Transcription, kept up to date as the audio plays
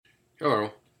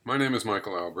Hello, my name is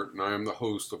Michael Albert, and I am the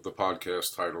host of the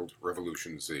podcast titled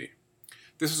Revolution Z.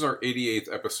 This is our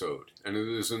 88th episode, and it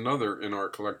is another in our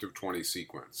Collective 20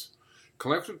 sequence.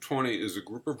 Collective 20 is a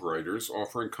group of writers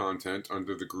offering content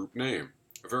under the group name,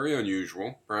 a very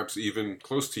unusual, perhaps even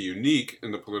close to unique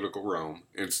in the political realm,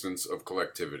 instance of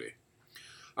collectivity.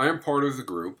 I am part of the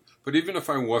group, but even if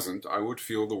I wasn't, I would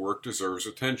feel the work deserves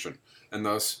attention, and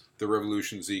thus the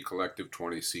Revolution Z Collective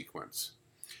 20 sequence.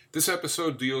 This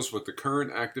episode deals with the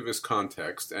current activist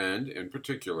context and, in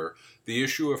particular, the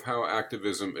issue of how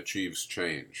activism achieves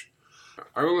change.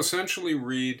 I will essentially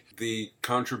read the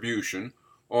contribution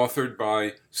authored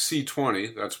by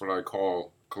C20, that's what I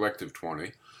call Collective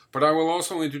 20, but I will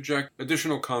also interject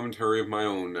additional commentary of my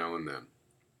own now and then.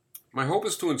 My hope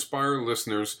is to inspire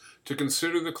listeners to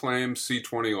consider the claims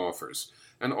C20 offers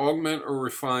and augment or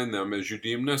refine them as you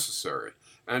deem necessary,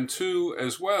 and to,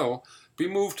 as well, be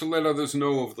moved to let others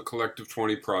know of the Collective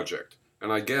 20 project,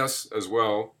 and I guess, as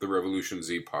well, the Revolution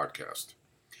Z podcast.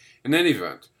 In any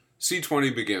event,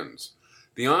 C20 begins.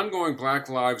 The ongoing Black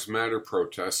Lives Matter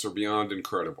protests are beyond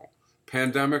incredible.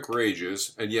 Pandemic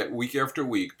rages, and yet week after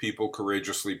week people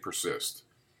courageously persist.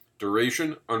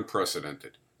 Duration,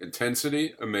 unprecedented.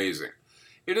 Intensity, amazing.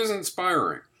 It is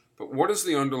inspiring, but what is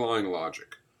the underlying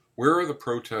logic? Where are the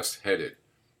protests headed?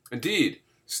 Indeed,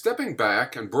 stepping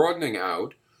back and broadening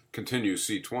out, continues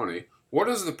C20, what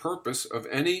is the purpose of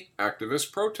any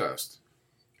activist protest?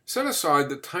 Set aside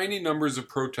the tiny numbers of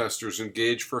protesters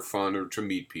engaged for fun or to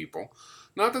meet people.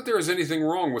 Not that there is anything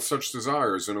wrong with such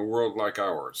desires in a world like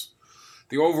ours.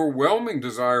 The overwhelming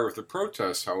desire of the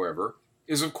protests, however,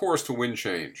 is of course to win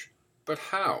change. But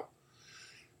how?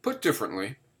 Put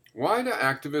differently, why do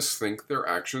activists think their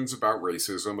actions about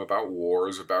racism, about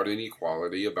wars, about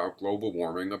inequality, about global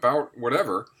warming, about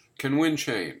whatever, can win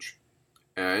change?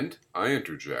 And, I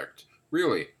interject,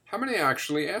 really, how many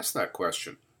actually ask that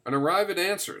question and arrive at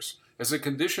answers as a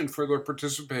condition for their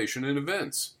participation in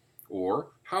events?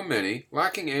 Or, how many,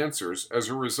 lacking answers, as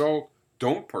a result,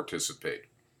 don't participate?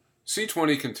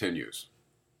 C20 continues.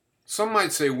 Some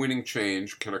might say winning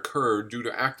change can occur due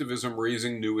to activism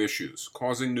raising new issues,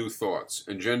 causing new thoughts,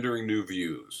 engendering new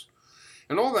views.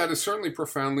 And all that is certainly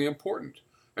profoundly important,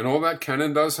 and all that can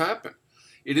and does happen.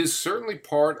 It is certainly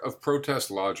part of protest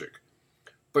logic.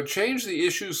 But change the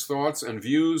issues, thoughts, and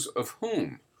views of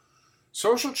whom?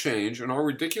 Social change in our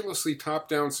ridiculously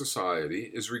top-down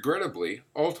society is regrettably,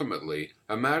 ultimately,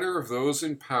 a matter of those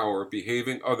in power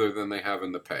behaving other than they have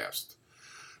in the past.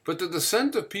 But the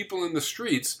dissent of people in the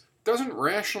streets doesn't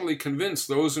rationally convince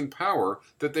those in power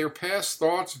that their past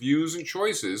thoughts, views, and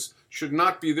choices should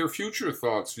not be their future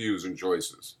thoughts, views, and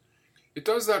choices. It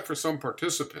does that for some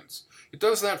participants. It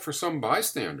does that for some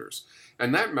bystanders,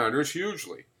 and that matters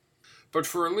hugely. But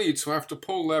for elites who have to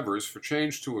pull levers for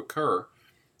change to occur,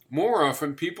 more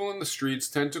often people in the streets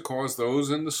tend to cause those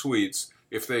in the suites,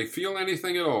 if they feel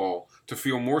anything at all, to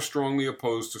feel more strongly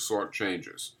opposed to sought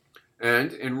changes.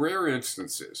 And, in rare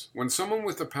instances, when someone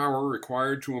with the power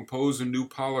required to impose a new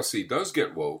policy does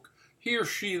get woke, he or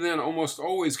she then almost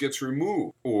always gets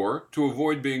removed, or, to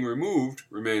avoid being removed,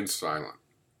 remains silent.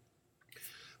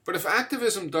 But if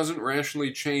activism doesn't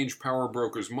rationally change power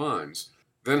brokers' minds,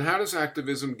 then how does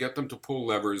activism get them to pull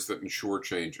levers that ensure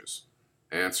changes?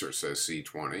 Answer, says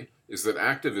C20, is that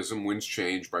activism wins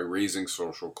change by raising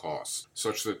social costs,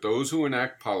 such that those who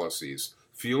enact policies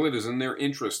feel it is in their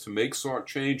interest to make sought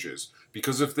changes,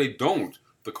 because if they don't,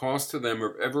 the cost to them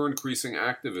of ever-increasing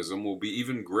activism will be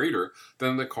even greater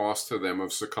than the cost to them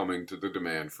of succumbing to the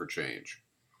demand for change.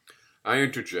 I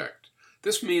interject.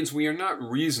 This means we are not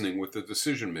reasoning with the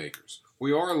decision makers.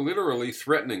 We are literally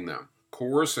threatening them,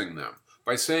 coercing them,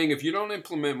 by saying if you don't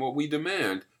implement what we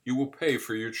demand, you will pay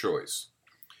for your choice.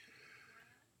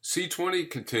 C20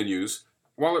 continues,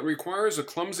 while it requires a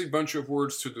clumsy bunch of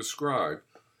words to describe,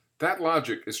 that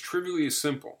logic is trivially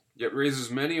simple, yet raises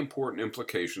many important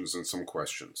implications and some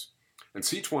questions. And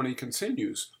C20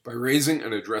 continues by raising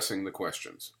and addressing the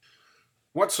questions.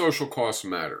 What social costs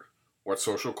matter? What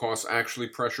social costs actually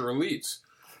pressure elites?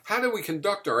 How do we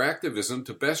conduct our activism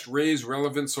to best raise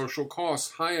relevant social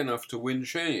costs high enough to win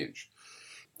change?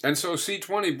 And so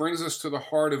C20 brings us to the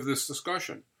heart of this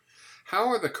discussion. How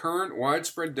are the current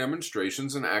widespread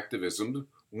demonstrations and activism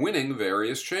winning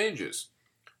various changes?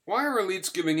 Why are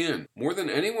elites giving in, more than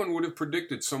anyone would have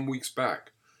predicted some weeks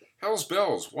back? Hell's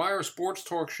bells, why are sports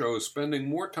talk shows spending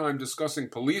more time discussing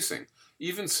policing,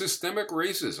 even systemic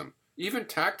racism, even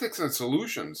tactics and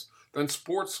solutions, than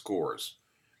sports scores?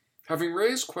 Having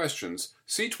raised questions,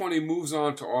 C20 moves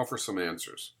on to offer some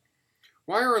answers.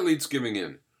 Why are elites giving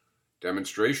in?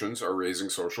 Demonstrations are raising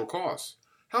social costs.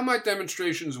 How might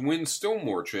demonstrations win still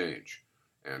more change?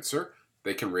 Answer: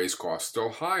 they can raise costs still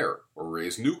higher or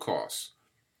raise new costs.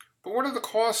 But what are the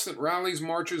costs that rallies,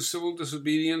 marches, civil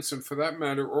disobedience, and for that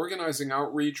matter, organizing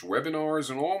outreach,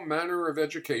 webinars, and all manner of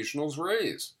educationals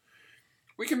raise?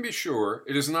 We can be sure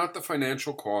it is not the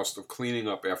financial cost of cleaning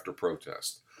up after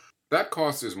protest. That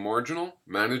cost is marginal,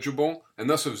 manageable, and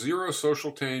thus of zero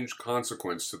social change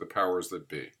consequence to the powers that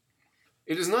be.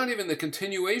 It is not even the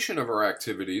continuation of our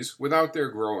activities without their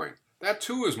growing. That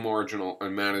too is marginal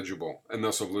and manageable, and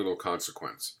thus of little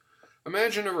consequence.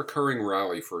 Imagine a recurring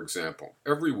rally, for example,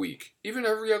 every week, even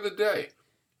every other day.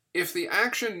 If the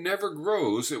action never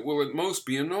grows, it will at most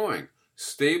be annoying.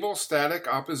 Stable, static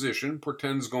opposition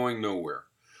portends going nowhere.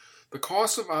 The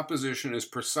cost of opposition is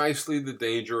precisely the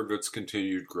danger of its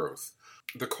continued growth.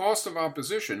 The cost of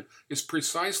opposition is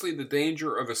precisely the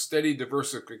danger of a steady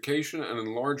diversification and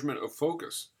enlargement of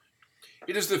focus.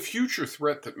 It is the future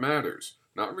threat that matters,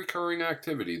 not recurring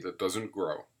activity that doesn't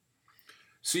grow.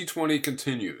 C20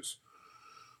 continues.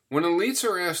 When elites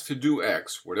are asked to do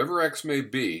X, whatever X may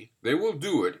be, they will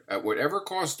do it, at whatever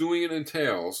cost doing it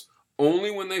entails, only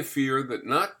when they fear that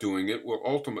not doing it will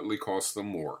ultimately cost them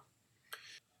more.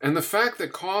 And the fact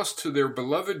that cost to their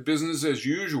beloved business as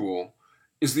usual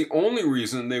is the only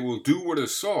reason they will do what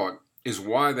is sought is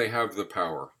why they have the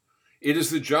power. It is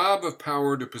the job of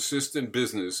power to persist in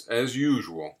business as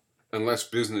usual, unless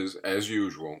business as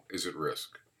usual is at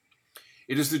risk.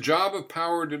 It is the job of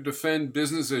power to defend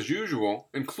business as usual,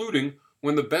 including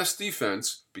when the best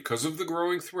defense, because of the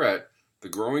growing threat, the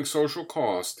growing social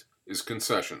cost, is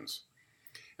concessions.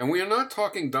 And we are not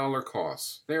talking dollar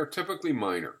costs. They are typically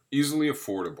minor, easily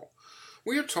affordable.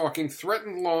 We are talking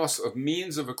threatened loss of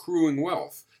means of accruing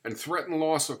wealth and threatened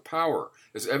loss of power,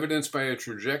 as evidenced by a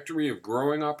trajectory of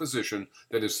growing opposition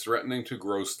that is threatening to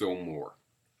grow still more.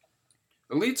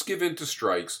 Elites give in to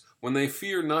strikes when they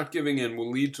fear not giving in will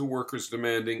lead to workers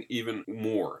demanding even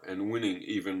more and winning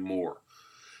even more.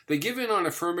 They give in on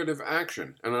affirmative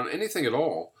action and on anything at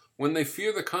all when they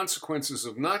fear the consequences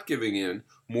of not giving in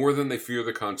more than they fear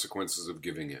the consequences of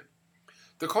giving in.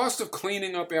 The cost of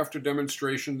cleaning up after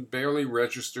demonstrations barely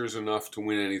registers enough to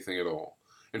win anything at all.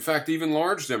 In fact, even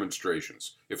large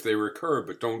demonstrations, if they recur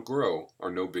but don't grow, are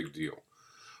no big deal.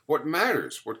 What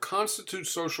matters, what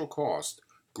constitutes social cost,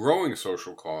 growing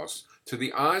social costs, to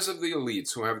the eyes of the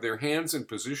elites who have their hands in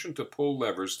position to pull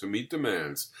levers to meet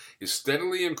demands, is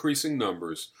steadily increasing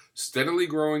numbers, steadily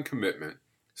growing commitment,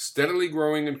 steadily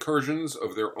growing incursions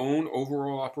of their own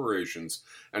overall operations,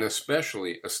 and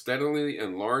especially a steadily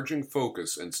enlarging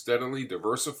focus and steadily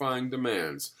diversifying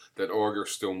demands that augur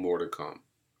still more to come.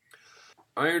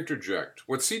 I interject.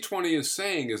 What C20 is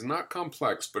saying is not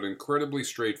complex but incredibly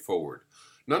straightforward.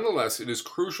 Nonetheless, it is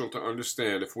crucial to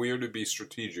understand if we are to be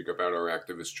strategic about our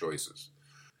activist choices.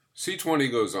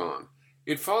 C20 goes on.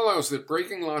 It follows that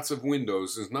breaking lots of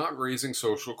windows is not raising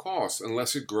social costs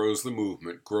unless it grows the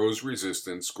movement, grows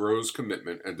resistance, grows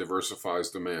commitment, and diversifies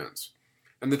demands.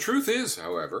 And the truth is,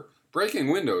 however, breaking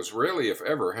windows rarely, if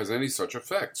ever, has any such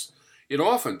effects. It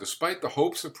often, despite the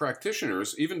hopes of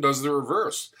practitioners, even does the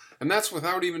reverse, and that's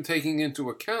without even taking into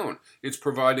account its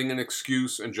providing an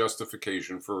excuse and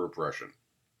justification for repression.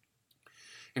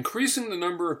 Increasing the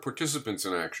number of participants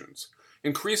in actions,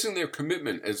 increasing their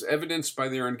commitment as evidenced by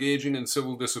their engaging in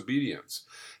civil disobedience,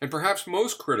 and perhaps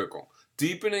most critical,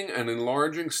 deepening and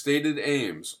enlarging stated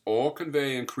aims all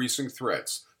convey increasing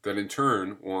threats that in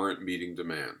turn warrant meeting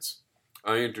demands.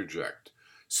 I interject.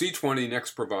 C20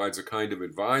 next provides a kind of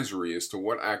advisory as to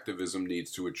what activism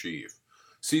needs to achieve.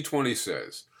 C20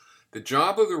 says, the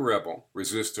job of the rebel,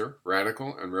 resistor,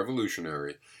 radical, and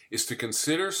revolutionary is to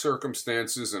consider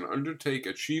circumstances and undertake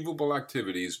achievable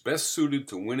activities best suited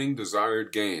to winning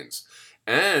desired gains,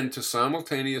 and to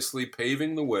simultaneously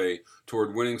paving the way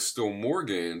toward winning still more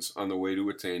gains on the way to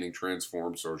attaining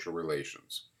transformed social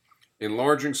relations.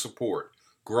 Enlarging support,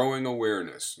 growing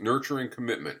awareness, nurturing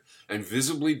commitment, and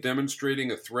visibly demonstrating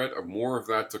a threat of more of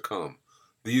that to come.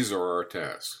 These are our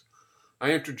tasks.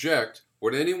 I interject.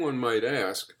 What anyone might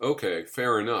ask, okay,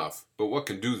 fair enough, but what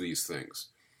can do these things?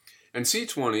 And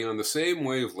C20 on the same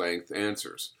wavelength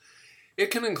answers. It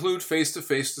can include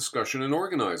face-to-face discussion and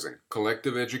organizing,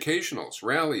 collective educationals,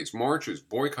 rallies, marches,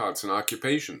 boycotts, and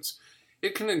occupations.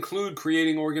 It can include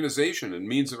creating organization and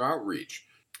means of outreach.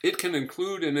 It can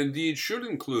include, and indeed should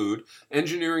include,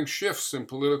 engineering shifts in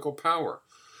political power.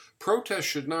 Protest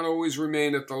should not always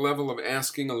remain at the level of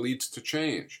asking elites to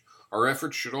change. Our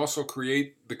efforts should also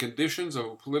create the conditions of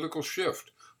a political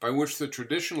shift by which the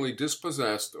traditionally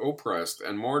dispossessed, oppressed,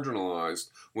 and marginalized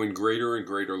win greater and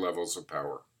greater levels of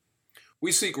power.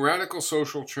 We seek radical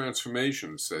social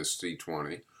transformation, says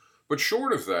C20, But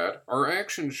short of that, our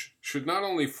actions should not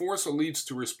only force elites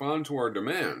to respond to our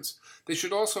demands, they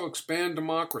should also expand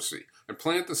democracy and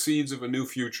plant the seeds of a new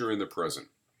future in the present.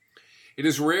 It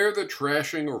is rare that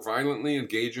trashing or violently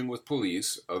engaging with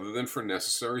police, other than for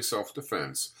necessary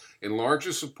self-defense,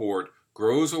 enlarges support,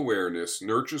 grows awareness,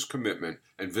 nurtures commitment,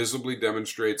 and visibly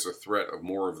demonstrates a threat of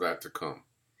more of that to come.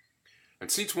 And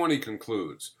C20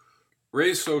 concludes,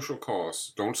 raise social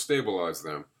costs, don't stabilize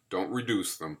them, don't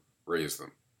reduce them, raise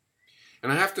them.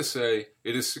 And I have to say,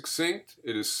 it is succinct,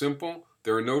 it is simple,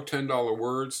 there are no $10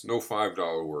 words, no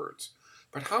 $5 words.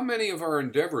 But how many of our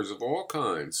endeavors of all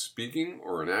kinds, speaking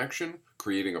or in action,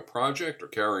 creating a project or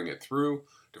carrying it through,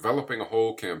 developing a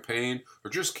whole campaign, or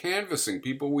just canvassing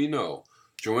people we know,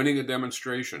 joining a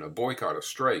demonstration, a boycott, a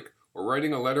strike, or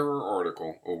writing a letter or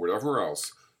article, or whatever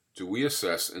else, do we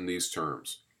assess in these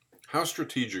terms? How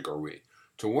strategic are we?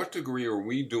 To what degree are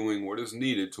we doing what is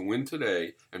needed to win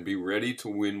today and be ready to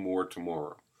win more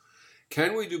tomorrow?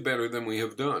 Can we do better than we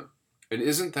have done? And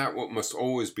isn't that what must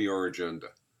always be our agenda?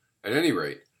 At any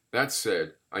rate, that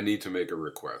said, I need to make a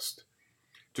request.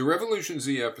 Do Revolution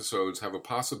Z episodes have a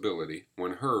possibility,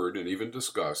 when heard and even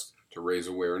discussed, to raise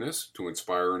awareness, to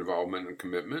inspire involvement and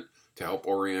commitment, to help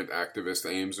orient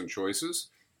activist aims and choices?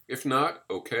 If not,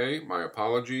 okay, my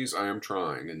apologies, I am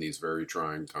trying in these very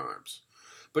trying times.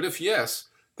 But if yes,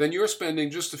 then you're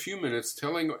spending just a few minutes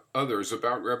telling others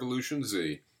about Revolution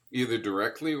Z, either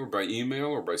directly or by email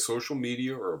or by social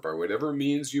media or by whatever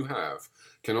means you have,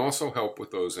 can also help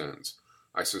with those ends.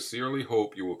 I sincerely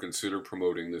hope you will consider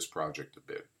promoting this project a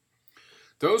bit.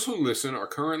 Those who listen are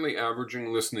currently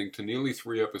averaging listening to nearly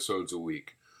 3 episodes a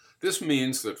week. This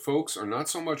means that folks are not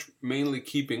so much mainly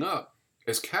keeping up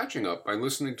as catching up by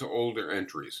listening to older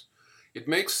entries. It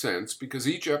makes sense because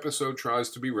each episode tries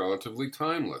to be relatively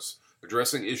timeless,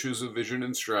 addressing issues of vision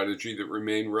and strategy that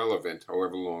remain relevant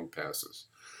however long passes.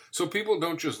 So people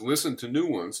don't just listen to new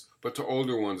ones, but to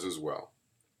older ones as well.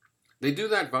 They do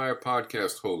that via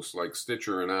podcast hosts like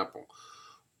Stitcher and Apple,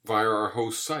 via our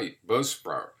host site,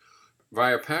 Buzzsprout,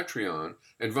 via Patreon,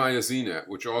 and via ZNet,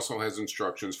 which also has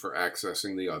instructions for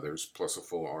accessing the others, plus a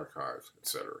full archive,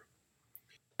 etc.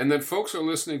 And that folks are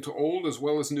listening to old as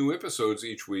well as new episodes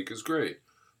each week is great.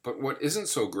 But what isn't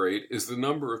so great is the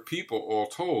number of people all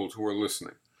told who are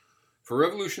listening. For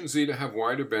Revolution Z to have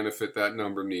wider benefit, that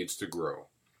number needs to grow.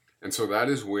 And so that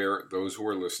is where those who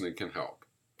are listening can help.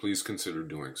 Please consider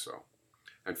doing so.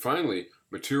 And finally,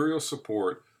 material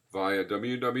support via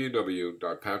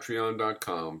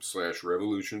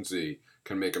www.patreon.com/revolutionz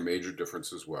can make a major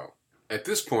difference as well. At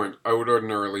this point, I would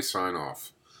ordinarily sign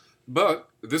off. But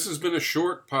this has been a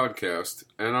short podcast,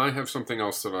 and I have something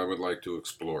else that I would like to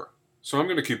explore. So I'm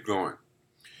going to keep going.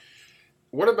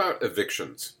 What about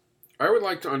evictions? I would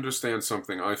like to understand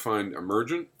something I find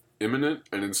emergent, imminent,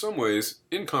 and in some ways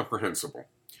incomprehensible.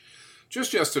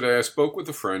 Just yesterday I spoke with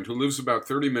a friend who lives about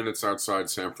 30 minutes outside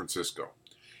San Francisco.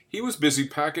 He was busy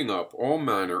packing up all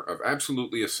manner of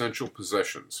absolutely essential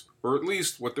possessions, or at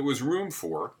least what there was room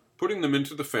for, putting them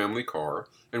into the family car,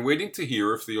 and waiting to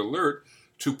hear if the alert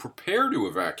to prepare to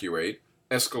evacuate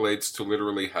escalates to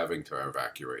literally having to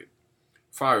evacuate.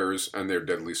 Fires and their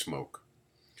deadly smoke.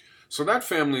 So that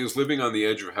family is living on the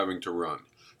edge of having to run,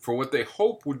 for what they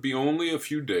hope would be only a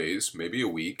few days, maybe a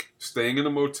week, staying in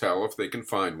a motel if they can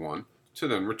find one, to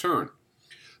then return.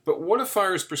 But what if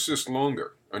fires persist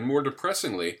longer? And more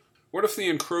depressingly, what if the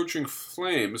encroaching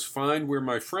flames find where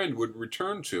my friend would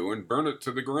return to and burn it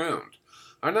to the ground?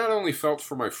 I not only felt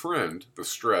for my friend, the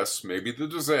stress, maybe the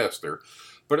disaster,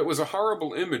 but it was a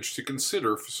horrible image to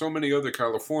consider for so many other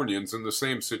Californians in the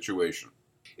same situation.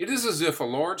 It is as if a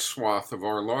large swath of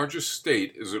our largest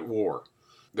state is at war.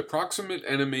 The proximate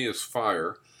enemy is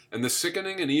fire, and the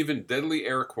sickening and even deadly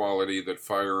air quality that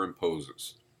fire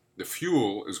imposes. The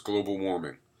fuel is global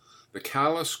warming. The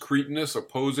callous, cretinous,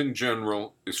 opposing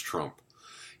general is Trump.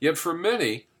 Yet for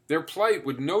many, their plight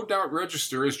would no doubt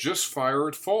register as just fire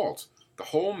at fault. The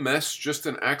whole mess just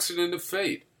an accident of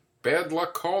fate. Bad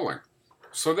luck calling.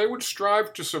 So they would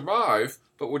strive to survive,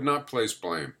 but would not place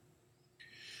blame.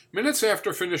 Minutes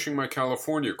after finishing my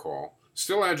California call,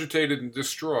 still agitated and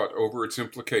distraught over its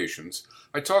implications,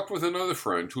 I talked with another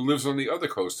friend who lives on the other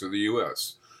coast of the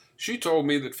U.S. She told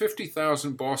me that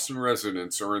 50,000 Boston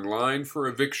residents are in line for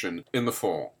eviction in the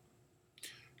fall.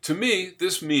 To me,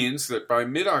 this means that by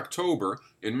mid-October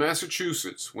in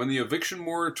Massachusetts, when the eviction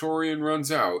moratorium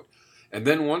runs out, and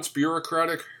then once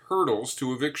bureaucratic hurdles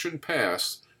to eviction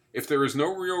pass, if there is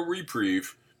no real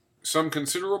reprieve, some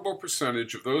considerable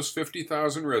percentage of those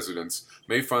 50,000 residents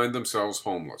may find themselves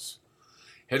homeless.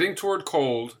 Heading toward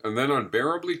cold and then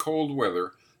unbearably cold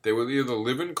weather, They will either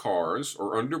live in cars,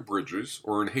 or under bridges,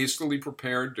 or in hastily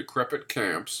prepared decrepit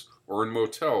camps, or in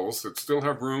motels that still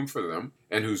have room for them,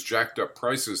 and whose jacked up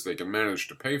prices they can manage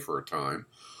to pay for a time,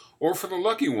 or for the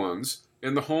lucky ones,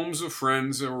 in the homes of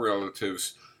friends or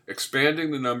relatives,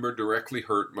 expanding the number directly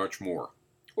hurt much more.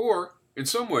 Or, in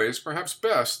some ways, perhaps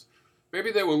best,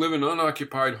 maybe they will live in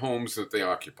unoccupied homes that they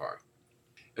occupy.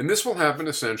 And this will happen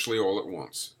essentially all at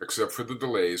once, except for the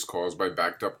delays caused by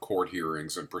backed-up court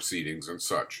hearings and proceedings and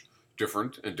such,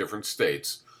 different in different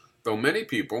states, though many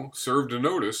people, served a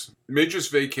notice, may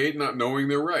just vacate not knowing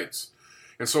their rights.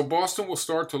 And so Boston will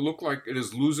start to look like it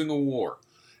is losing a war,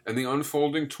 and the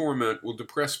unfolding torment will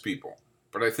depress people,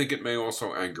 but I think it may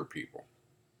also anger people.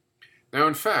 Now,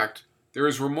 in fact, there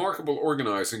is remarkable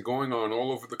organizing going on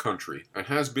all over the country, and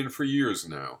has been for years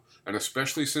now, and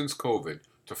especially since COVID,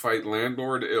 to fight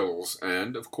landlord ills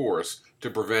and, of course, to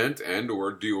prevent and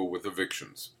or deal with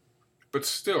evictions. But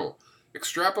still,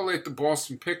 extrapolate the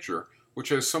Boston picture, which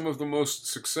has some of the most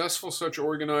successful such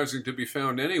organizing to be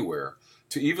found anywhere,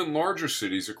 to even larger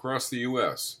cities across the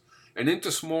U.S., and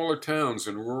into smaller towns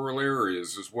and rural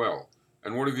areas as well.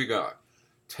 And what have you got?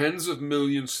 Tens of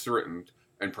millions threatened,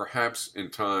 and perhaps in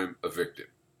time evicted.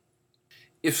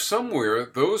 If somewhere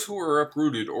those who are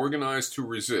uprooted organize to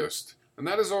resist, and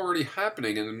that is already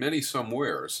happening in many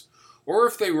somewheres, or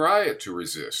if they riot to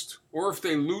resist, or if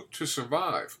they loot to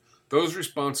survive, those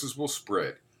responses will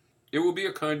spread. It will be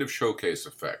a kind of showcase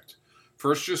effect.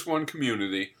 First just one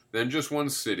community, then just one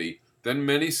city, then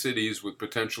many cities with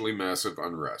potentially massive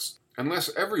unrest.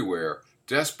 Unless everywhere,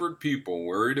 desperate people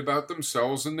worried about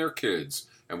themselves and their kids,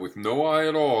 and with no eye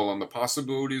at all on the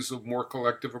possibilities of more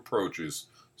collective approaches,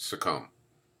 succumb.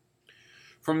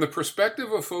 From the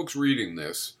perspective of folks reading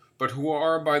this, but who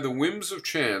are by the whims of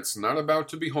chance not about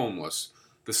to be homeless,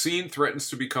 the scene threatens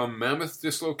to become mammoth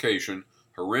dislocation,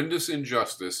 horrendous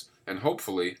injustice, and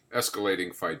hopefully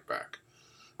escalating fight back.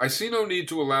 I see no need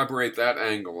to elaborate that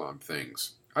angle on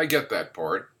things. I get that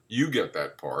part. You get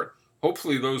that part.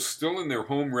 Hopefully those still in their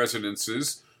home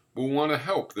residences will want to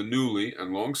help the newly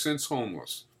and long since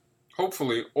homeless.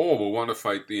 Hopefully all will want to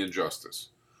fight the injustice.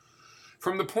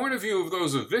 From the point of view of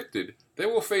those evicted, they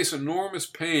will face enormous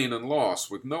pain and loss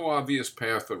with no obvious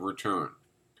path of return.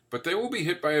 But they will be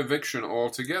hit by eviction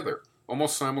altogether,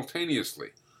 almost simultaneously.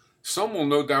 Some will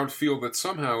no doubt feel that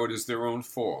somehow it is their own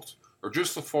fault, or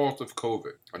just the fault of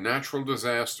COVID, a natural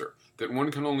disaster that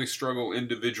one can only struggle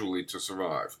individually to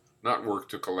survive, not work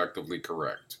to collectively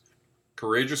correct.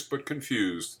 Courageous but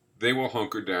confused, they will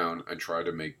hunker down and try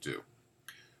to make do.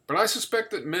 But I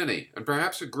suspect that many, and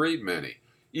perhaps a great many,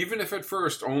 even if at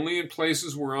first only in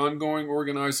places where ongoing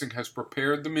organizing has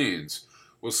prepared the means,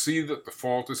 will see that the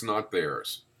fault is not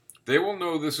theirs. They will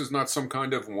know this is not some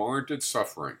kind of warranted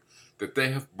suffering that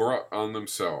they have brought on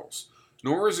themselves,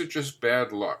 nor is it just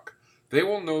bad luck. They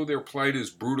will know their plight is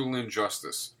brutal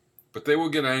injustice, but they will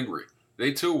get angry.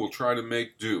 They too will try to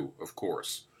make do, of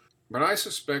course. But I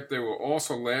suspect they will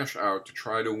also lash out to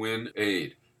try to win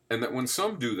aid, and that when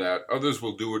some do that, others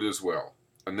will do it as well,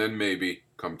 and then maybe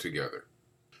come together.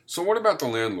 So what about the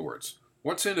landlords?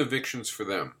 What's in evictions for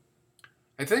them?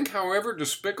 I think, however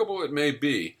despicable it may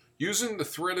be, using the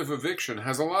threat of eviction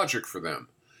has a logic for them.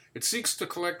 It seeks to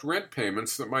collect rent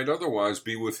payments that might otherwise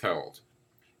be withheld.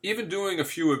 Even doing a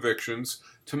few evictions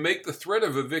to make the threat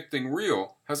of evicting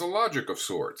real has a logic of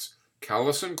sorts,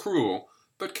 callous and cruel,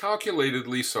 but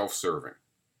calculatedly self-serving.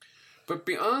 But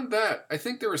beyond that, I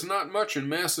think there is not much in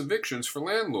mass evictions for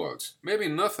landlords, maybe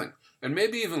nothing, and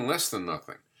maybe even less than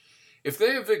nothing. If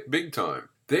they evict big time,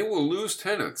 they will lose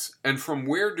tenants, and from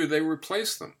where do they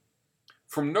replace them?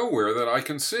 From nowhere that I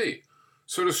can see.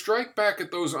 So to strike back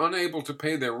at those unable to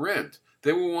pay their rent,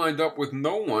 they will wind up with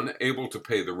no one able to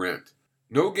pay the rent.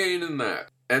 No gain in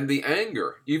that. And the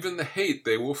anger, even the hate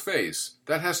they will face,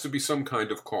 that has to be some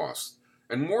kind of cost.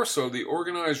 And more so the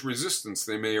organized resistance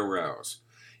they may arouse.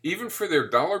 Even for their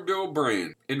dollar bill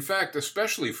brain, in fact,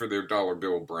 especially for their dollar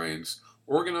bill brains,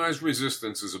 organized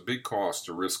resistance is a big cost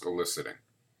to risk eliciting.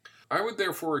 I would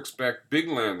therefore expect big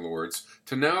landlords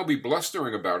to now be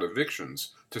blustering about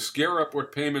evictions to scare up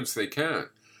what payments they can,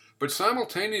 but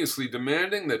simultaneously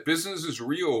demanding that businesses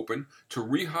reopen to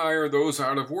rehire those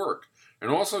out of work,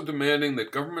 and also demanding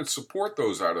that government support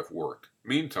those out of work,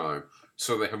 meantime,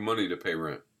 so they have money to pay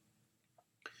rent.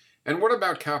 And what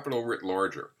about capital writ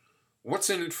larger? What's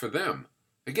in it for them?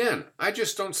 Again, I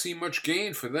just don't see much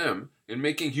gain for them in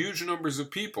making huge numbers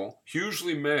of people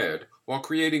hugely mad while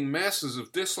creating masses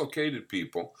of dislocated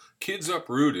people, kids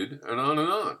uprooted, and on and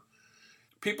on.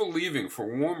 People leaving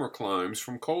for warmer climes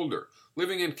from colder,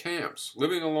 living in camps,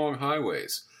 living along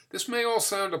highways. This may all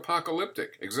sound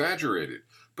apocalyptic, exaggerated,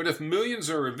 but if millions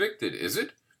are evicted, is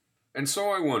it? And so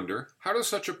I wonder, how does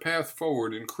such a path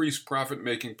forward increase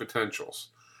profit-making potentials?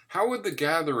 How would the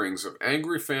gatherings of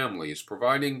angry families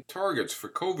providing targets for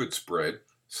COVID spread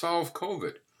solve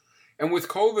COVID? And with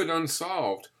COVID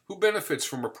unsolved, who benefits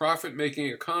from a profit-making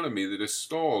economy that is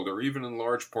stalled or even in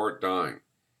large part dying?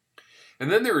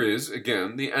 And then there is,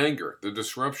 again, the anger, the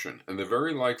disruption, and the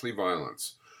very likely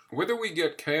violence. Whether we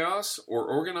get chaos or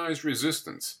organized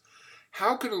resistance,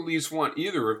 how could elites want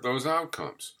either of those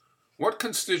outcomes? What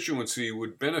constituency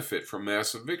would benefit from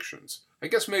mass evictions? I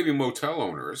guess maybe motel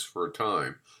owners for a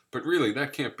time, but really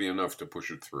that can't be enough to push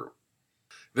it through.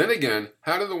 Then again,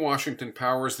 how do the Washington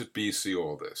powers that be see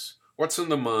all this? What's in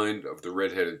the mind of the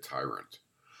red-headed tyrant?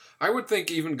 I would think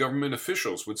even government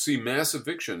officials would see mass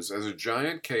evictions as a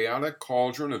giant chaotic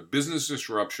cauldron of business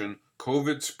disruption,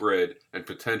 COVID spread, and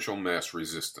potential mass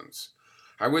resistance.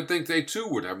 I would think they too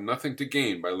would have nothing to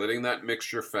gain by letting that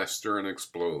mixture fester and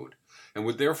explode, and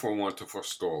would therefore want to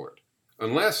forestall it.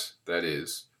 Unless, that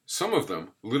is, some of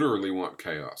them literally want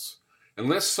chaos.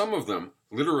 Unless some of them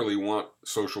literally want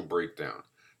social breakdown.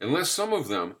 Unless some of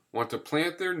them want to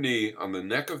plant their knee on the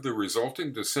neck of the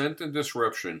resulting dissent and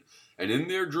disruption, and in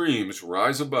their dreams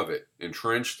rise above it,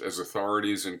 entrenched as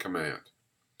authorities in command.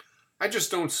 I just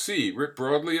don't see, writ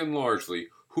broadly and largely,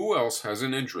 who else has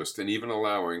an interest in even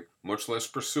allowing, much less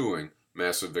pursuing,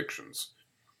 mass evictions.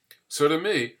 So to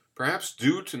me, perhaps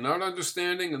due to not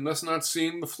understanding and thus not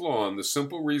seeing the flaw in the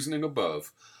simple reasoning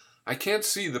above, I can't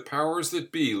see the powers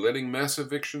that be letting mass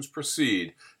evictions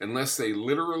proceed unless they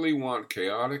literally want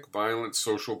chaotic, violent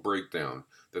social breakdown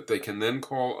that they can then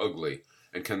call ugly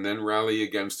and can then rally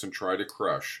against and try to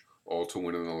crush, all to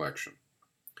win an election.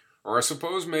 Or I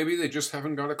suppose maybe they just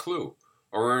haven't got a clue,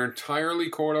 or are entirely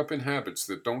caught up in habits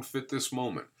that don't fit this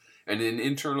moment, and in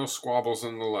internal squabbles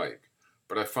and the like,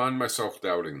 but I find myself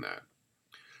doubting that.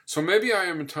 So maybe I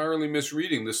am entirely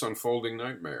misreading this unfolding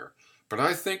nightmare, but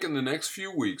I think in the next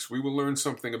few weeks we will learn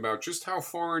something about just how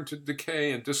far into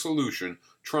decay and dissolution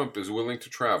Trump is willing to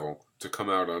travel to come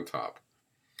out on top.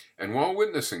 And while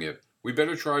witnessing it, we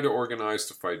better try to organize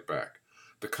to fight back.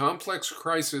 The complex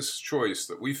crisis choice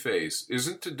that we face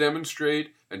isn't to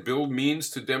demonstrate and build means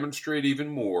to demonstrate even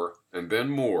more, and then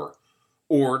more,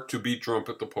 or to beat Trump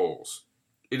at the polls.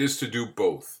 It is to do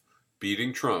both.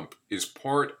 Beating Trump is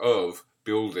part of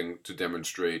building to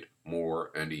demonstrate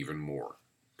more and even more.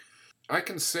 I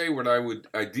can say what I would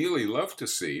ideally love to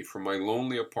see from my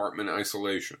lonely apartment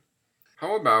isolation.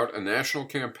 How about a national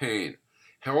campaign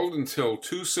held until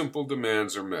two simple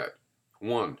demands are met?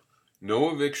 1.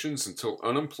 No evictions until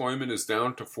unemployment is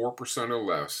down to 4% or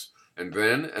less, and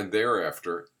then and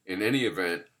thereafter, in any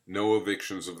event, no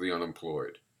evictions of the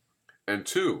unemployed. And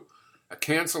 2. A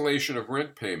cancellation of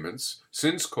rent payments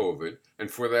since COVID, and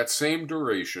for that same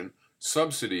duration,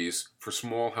 subsidies for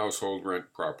small household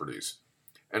rent properties.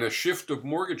 And a shift of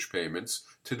mortgage payments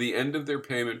to the end of their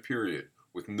payment period,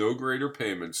 with no greater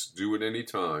payments due at any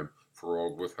time for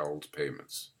all withheld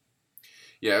payments.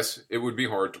 Yes, it would be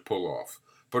hard to pull off,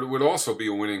 but it would also be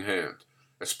a winning hand,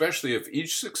 especially if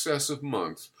each successive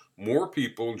month more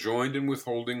people joined in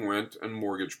withholding rent and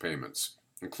mortgage payments,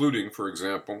 including, for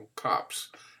example, cops,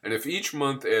 and if each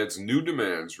month adds new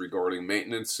demands regarding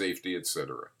maintenance, safety,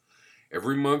 etc.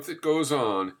 Every month it goes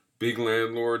on, big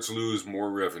landlords lose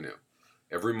more revenue.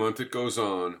 Every month it goes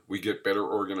on, we get better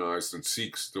organized and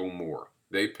seek still more.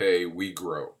 They pay, we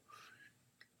grow.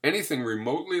 Anything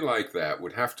remotely like that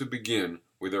would have to begin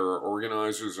with our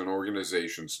organizers and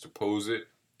organizations to pose it,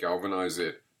 galvanize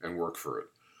it, and work for it.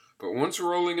 But once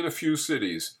rolling in a few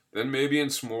cities, then maybe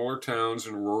in smaller towns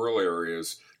and rural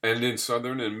areas, and in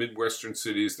southern and midwestern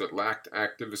cities that lacked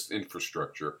activist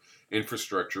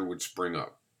infrastructure would spring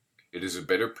up. It is a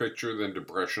better picture than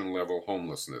depression-level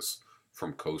homelessness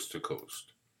from coast to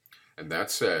coast. And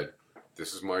that said,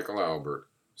 this is Michael Albert,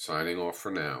 signing off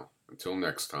for now. Until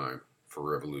next time,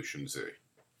 for Revolution Z.